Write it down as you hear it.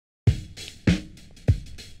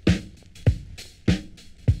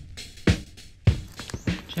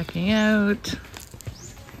checking out.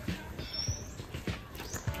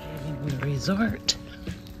 Leaving the resort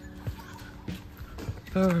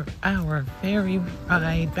for our ferry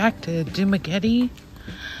ride back to Dumaguete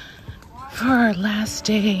for our last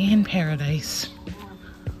day in paradise.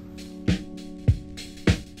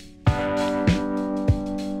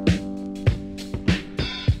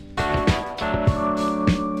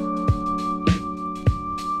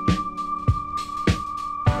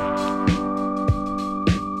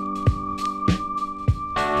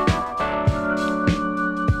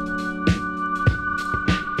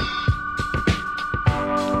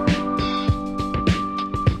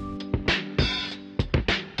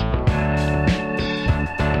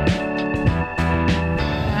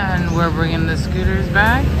 We're bringing the scooters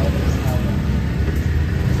back.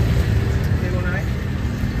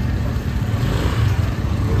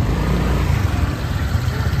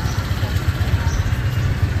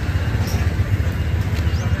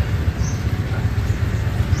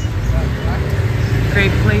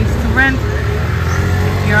 Great place to rent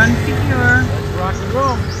if you're unsecure. Rock and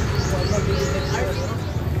roll.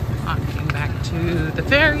 Walking back to the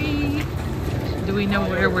ferry. Do we know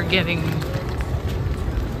where we're getting?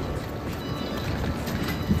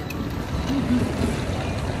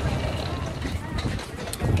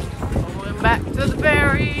 Back to the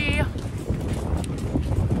ferry.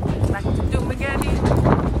 Back to Dumaguete.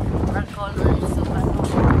 Our colors so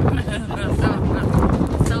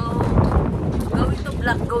going to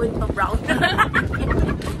black, going to brown.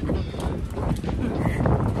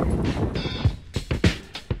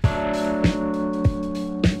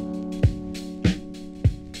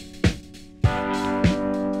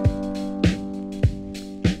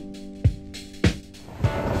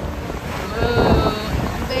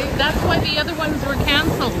 That's why the other ones were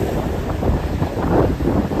canceled.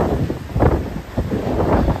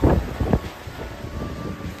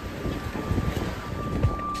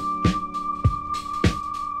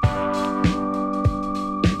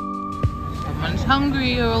 Someone's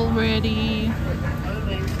hungry already.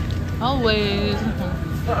 Always.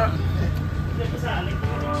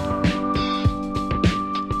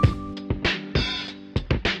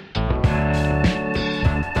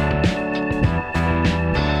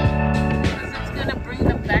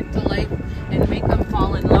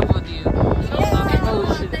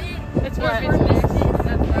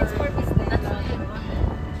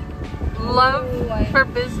 Love for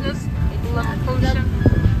business, love potion.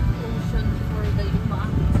 Potion for the Yuma.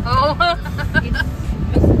 Oh,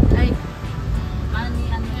 It's like money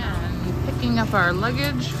and and picking up our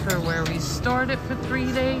luggage for where we stored it for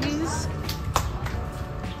 3 days.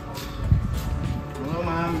 Hello,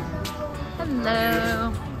 Mom.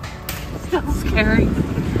 Hello. Still scary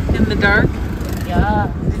in the dark.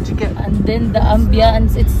 yeah. Did you get? And then the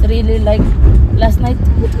ambience, it's really like last night.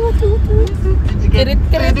 Did you get? Kirit,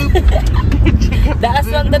 kirit. Did you get The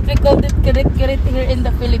aswang that we called it kirit kirit here in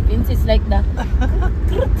the Philippines is like that.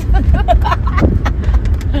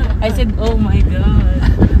 I said, oh my god.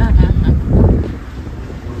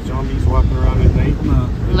 Zombies walking around at night.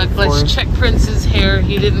 Look, let's check Prince's hair.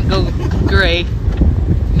 He didn't go gray.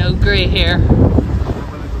 No gray hair.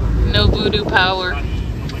 No voodoo power.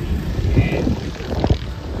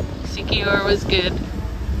 Secure was good.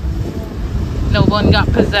 No one got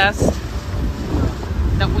possessed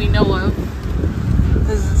that we know of.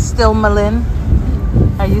 Is it still Malin?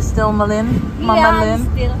 Are you still Malin? Mama Yeah, Lynn?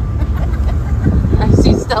 still. I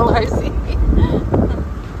see still RC.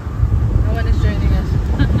 No one is joining us.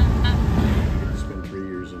 It's been 3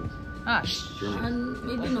 years in Germany. And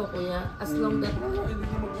maybe no, kuya. As long that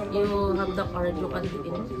you have the card, you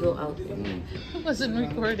can go out. I wasn't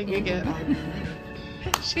recording again.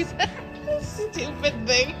 She said stupid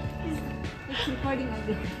thing. It's recording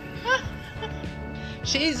again.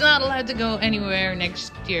 She's not allowed to go anywhere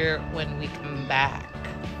next year when we come back.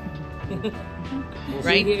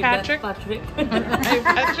 Right, You hear Patrick? that, Patrick? Right,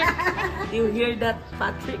 Patrick? You hear that,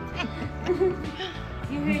 Patrick?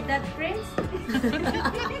 You heard that, Prince?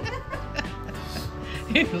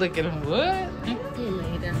 Look at him. What? See you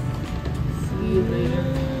later. See you later.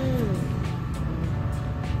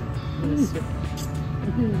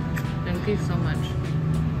 Thank you so much.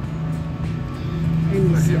 I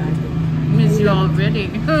miss you, Ate. Miss you already.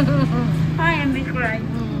 Hi, I'm crying.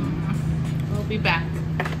 We'll be back.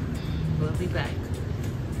 We'll be back.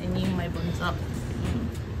 I need my buns up.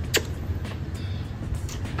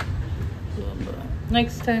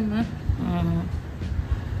 Next time, huh?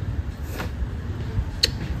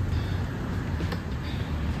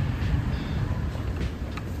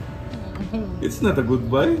 It's not a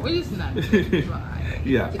goodbye. Well, it's not goodbye.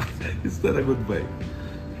 Yeah, it's not a goodbye.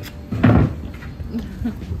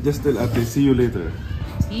 Just tell Ate, see you later.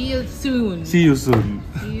 See you soon. See you soon.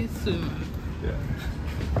 See you soon. Yeah.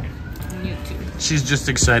 You too. She's just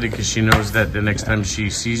excited because she knows that the next time she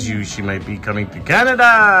sees you, she might be coming to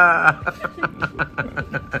Canada.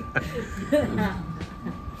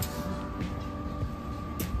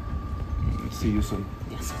 See you soon.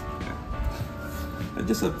 Yes. Yeah.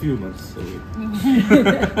 Just a few months away.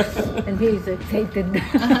 And he is excited.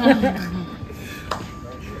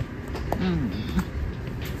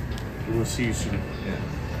 We'll see you soon.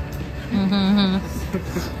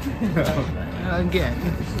 Again.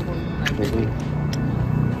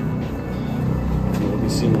 We'll be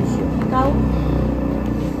seeing you soon.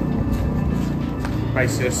 Bye,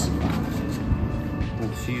 sis.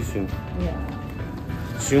 We'll see you soon. Yeah.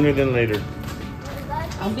 Sooner than later.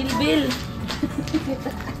 Ang bilbil.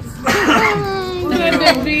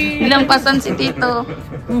 Ilang pasan si Tito?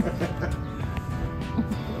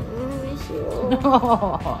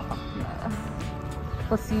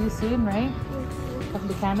 We'll see you soon, right? Come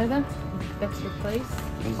to Canada? That's your place?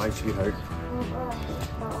 Bye, sweetheart.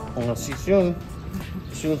 I'll see you soon.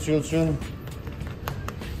 Soon.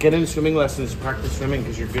 Get in swimming lessons. Practice swimming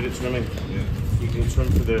because you're good at swimming. Yeah. You can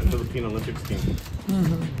swim for the Philippine Olympics team.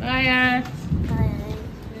 Bye.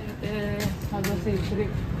 I'll go say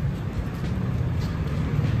trick.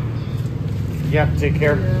 Yeah, take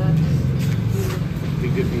care. Be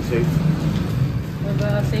good, be safe. Have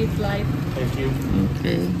a safe flight. Thank you.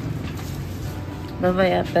 Okay.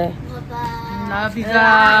 Bye-bye, ate. Love you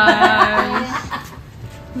guys.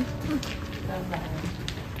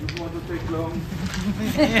 Don't want to take long.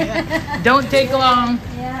 Don't take long.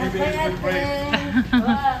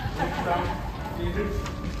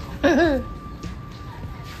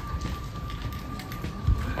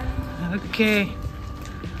 Okay.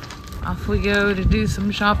 Off we go to do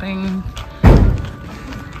some shopping.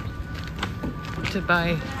 To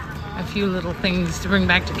buy a few little things to bring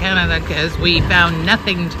back to Canada because we found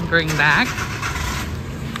nothing to bring back.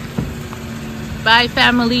 Bye,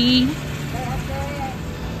 family.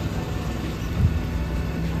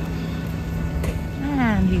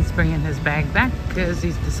 And he's bringing his bag back because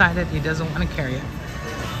he's decided he doesn't want to carry it.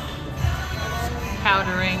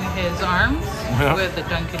 Powdering his arms with the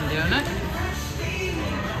Dunkin' Donut.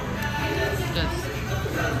 Just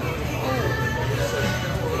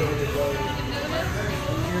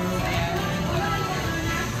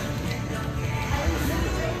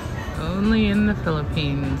only in the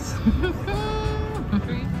Philippines.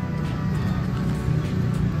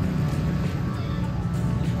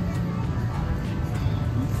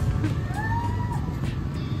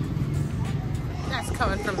 That's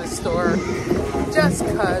coming from the store just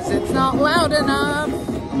cause it's not loud enough.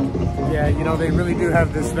 Yeah, you know, they really do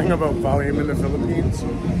have this thing about volume in the Philippines.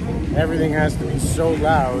 Everything has to be so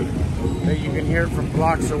loud that you can hear it from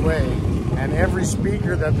blocks away. And every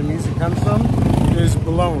speaker that the music comes from is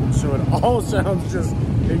blown. So it all sounds just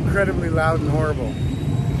incredibly loud and horrible.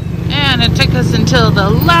 And it took us until the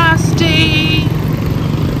last day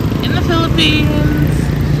in the Philippines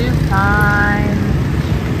to find.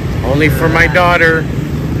 Only for my daughter,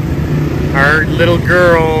 our little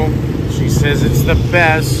girl. She says it's the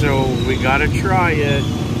best, so we gotta try it.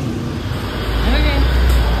 Okay.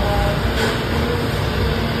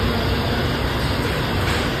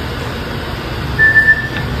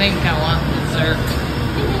 I think I want dessert.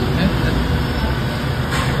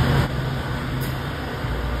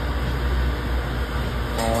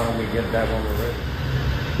 Why don't we get that when we're ready?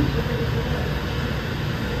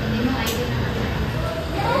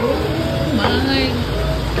 Oh my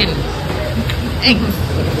goodness.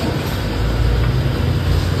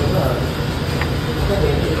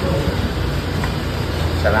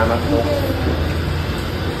 Salamat po.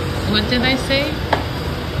 What did I say? I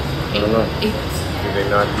don't know. Do they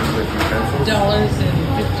not use with utensils?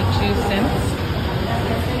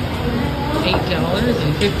 $8.52.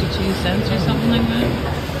 $8.52 or something like that.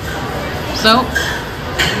 So,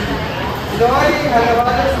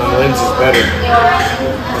 Lynn's is better.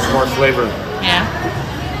 There's more flavor. yeah.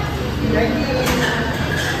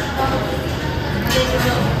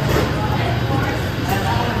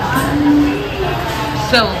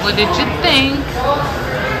 So, what did you think?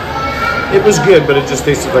 It was good, but it just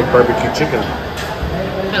tasted like barbecue chicken.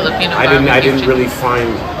 Filipino I barbecue didn't chicken. really find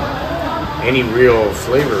any real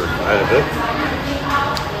flavor out of it.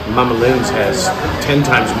 Mama Lynn's has 10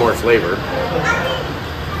 times more flavor.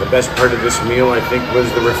 The best part of this meal, I think, was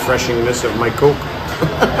the refreshingness of my Coke.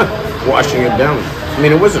 Washing it down. I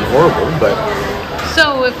mean, it wasn't horrible, but...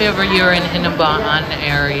 So, if ever you're in Inabaan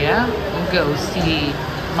area, go see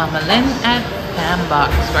Mama Lynn at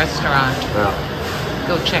Fanbox Restaurant. Yeah.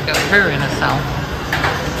 Go check out her in a cell.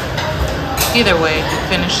 Either way,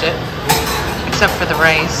 finish it. Except for the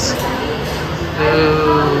rice.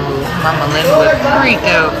 Ooh, Mama Lynn would freak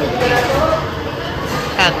out.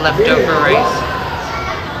 Had leftover rice.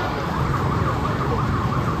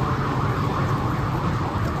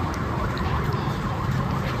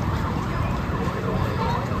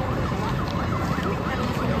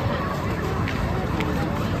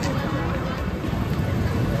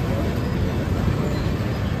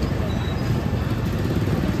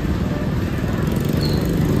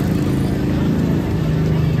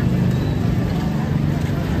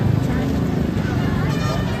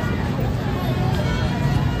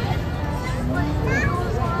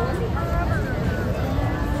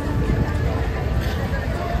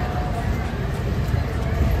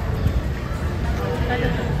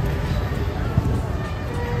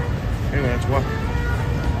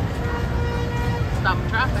 Stop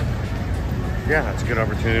traffic. Yeah, that's a good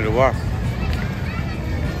opportunity to walk.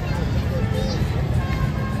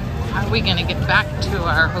 How are we gonna get back to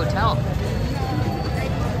our hotel?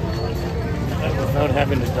 Without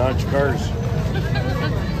having to dodge cars.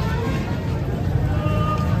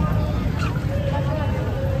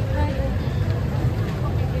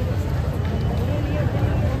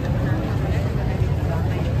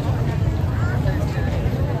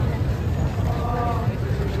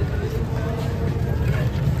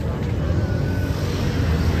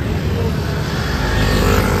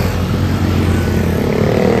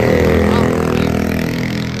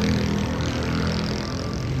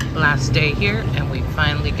 Last day here, and we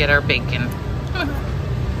finally get our bacon.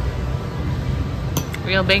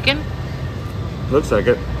 Real bacon? Looks like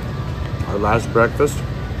it. Our last breakfast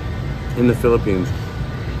in the Philippines.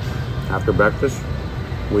 After breakfast,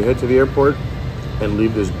 we head to the airport and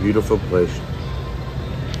leave this beautiful place.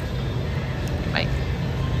 Bye.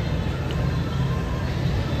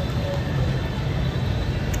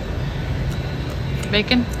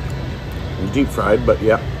 Bacon? Deep fried, but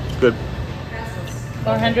yeah, good.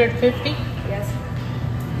 450? Yes.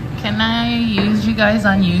 Can I use you guys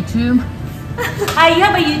on YouTube? Hi, you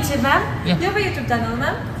have a YouTube, ma'am? Yeah. You have a YouTube channel,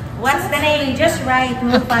 ma'am? What's the name? Just write.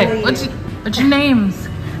 We'll follow Okay, you. what's your names?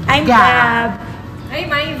 I'm Gab. Gab.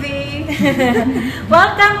 I'm Ivy.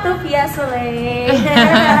 Welcome to Fiesole.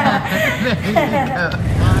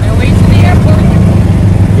 On our way to the airport.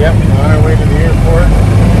 Yep, on our way to the airport.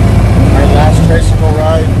 Our last tricycle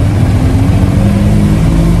ride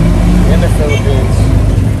in the Philippines.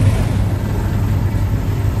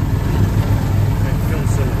 It feels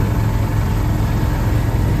so good.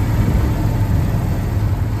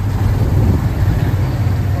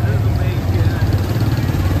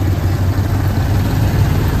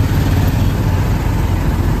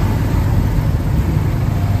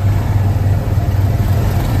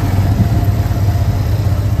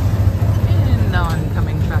 In the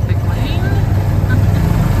oncoming traffic lane.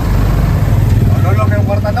 Ano lang yung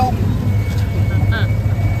kwarta daw?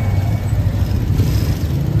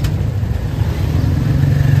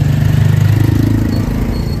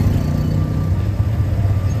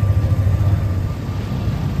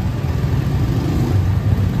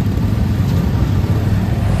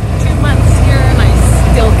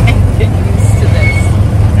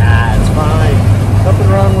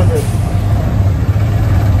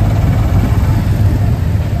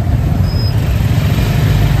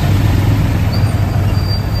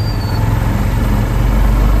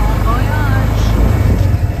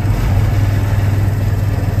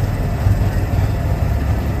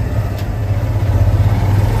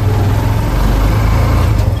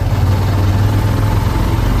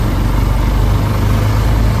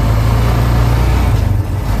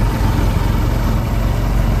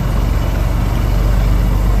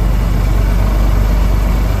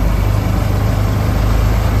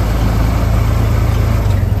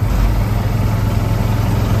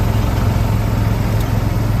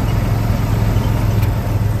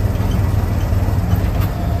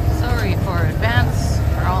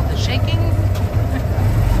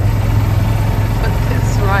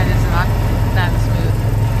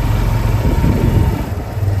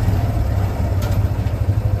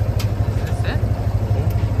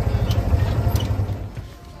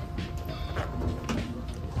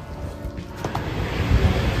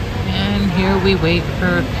 we wait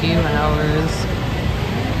for a few hours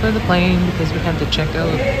for the plane because we had to check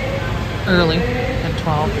out early at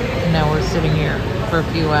 12. And now we're sitting here for a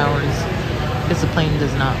few hours because the plane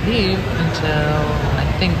does not leave until I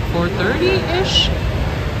think 4:30-ish.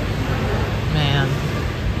 Man.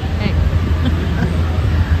 Hey.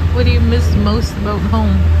 What do you miss most about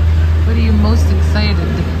home? What are you most excited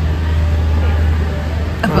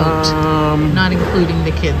about? Not including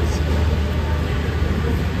the kids.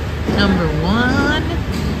 Number one.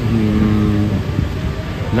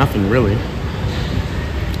 Nothing really.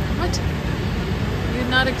 What? You're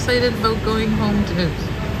not excited about going home to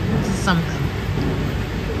something?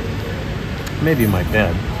 Maybe my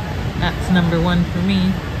bed. That's number one for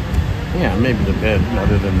me. Yeah, maybe the bed.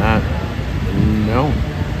 Other than that, no.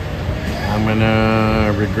 I'm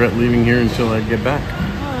gonna regret leaving here until I get back.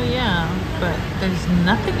 Oh yeah, but there's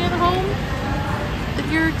nothing at home that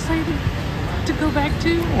you're excited to go back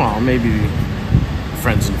to? Well, maybe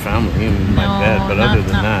friends and family and my bed, but other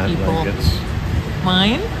than that, people. like it's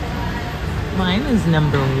Mine is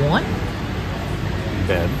number one.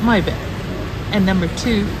 bed. My bed. And number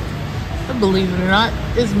two, believe it or not,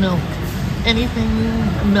 is milk. Anything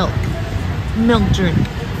milk. Milk drink.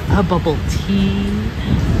 A bubble tea.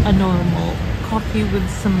 A normal coffee with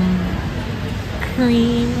some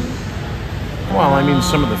cream. Well, I mean,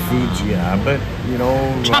 some of the foods, yeah, but you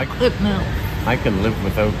know, Chocolate milk. I can live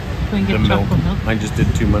without Can we the get milk. chocolate milk? I just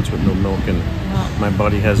did 2 months with no milk, and my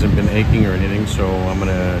body hasn't been aching or anything, so I'm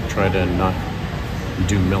gonna try to not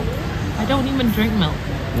do milk. I don't even drink milk.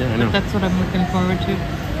 Yeah, I know. But that's what I'm looking forward to.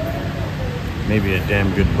 Maybe a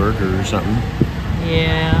damn good burger or something.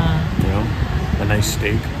 Yeah. You know, a nice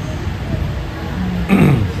steak.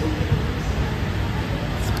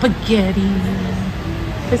 Spaghetti.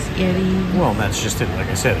 Well, that's just it. Like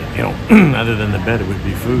I said, you know, other than the bed, it would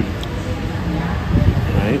be food.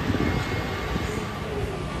 Right?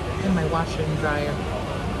 And my washer and dryer.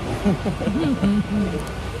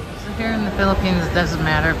 So here in the Philippines, it doesn't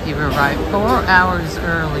matter if you arrive 4 hours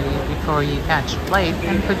early before you catch a flight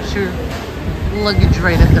and put your luggage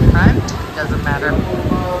right at the front. It doesn't matter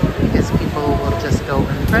because people will just go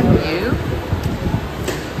in front of you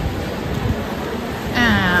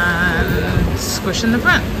and squish in the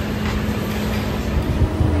front.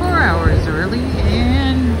 4 hours early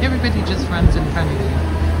and everybody just runs in front of you.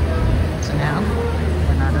 So now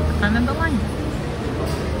we're not at the front of the line.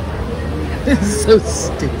 It's so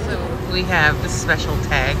stupid. So we have the special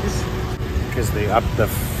tags. Because they upped the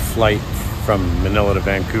flight from Manila to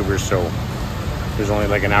Vancouver, so there's only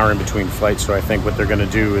like an hour in between flights. So I think what they're going to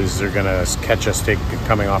do is they're going to catch us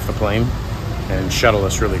coming off the plane and shuttle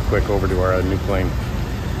us really quick over to our new plane.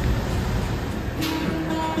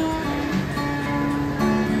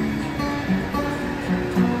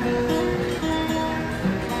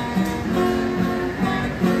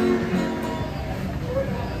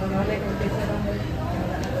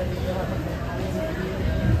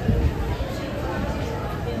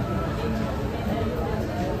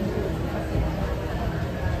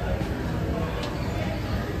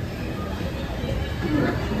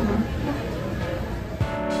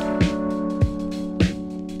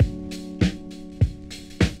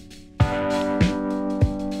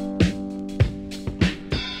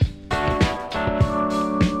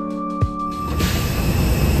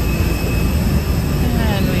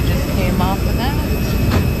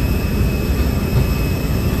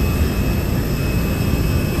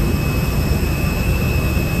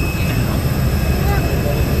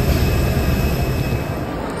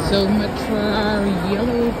 So much for our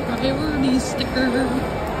yellow priority sticker.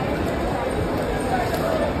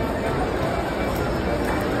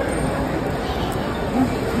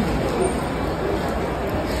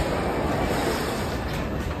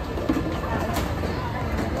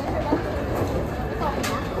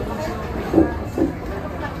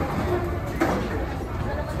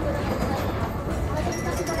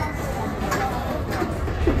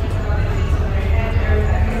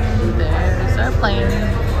 There's our plane.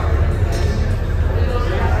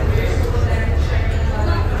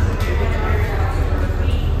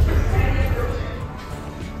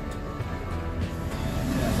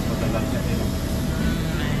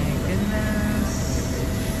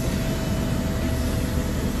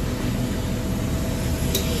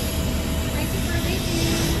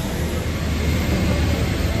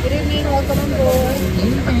 Good evening, welcome on board.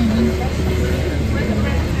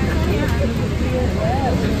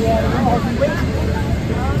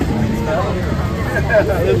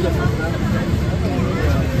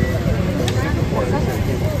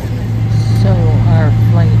 So our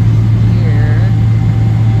flight here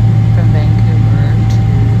from Vancouver to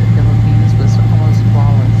the Philippines was almost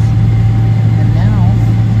flawless. And now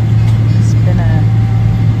it's been a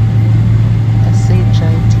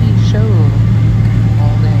SHIT show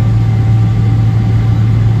all day.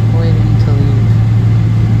 Waiting to leave.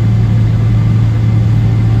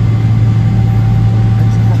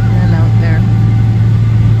 What's happening out there?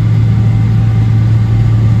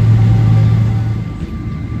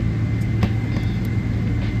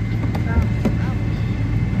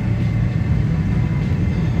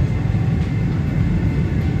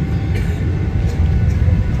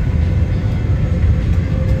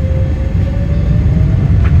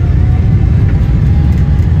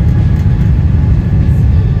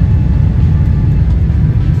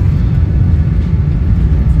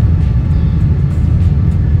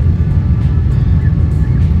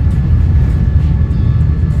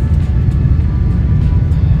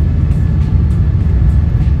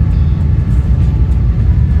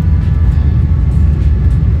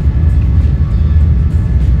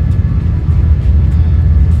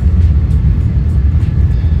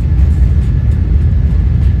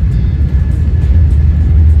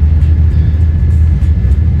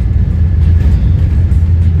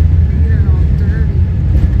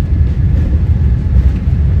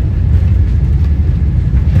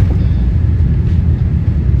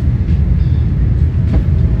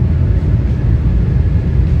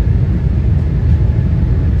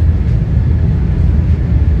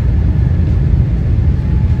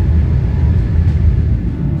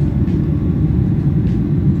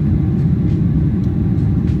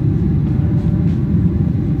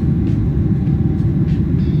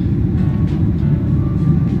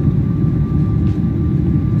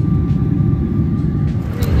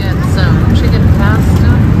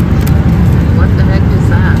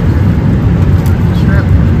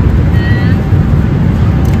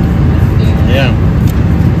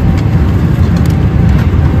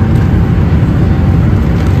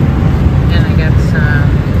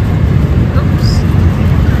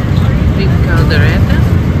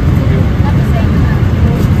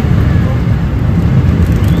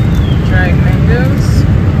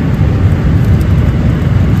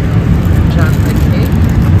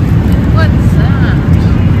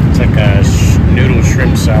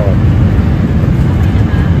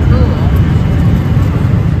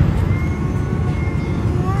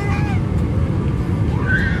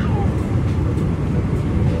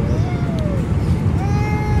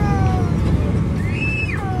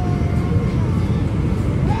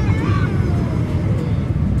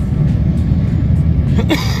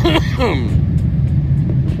 And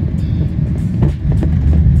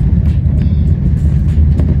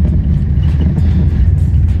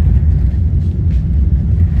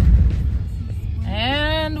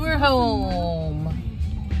we're home.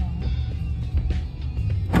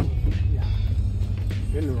 Yeah,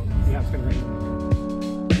 it's gonna rain.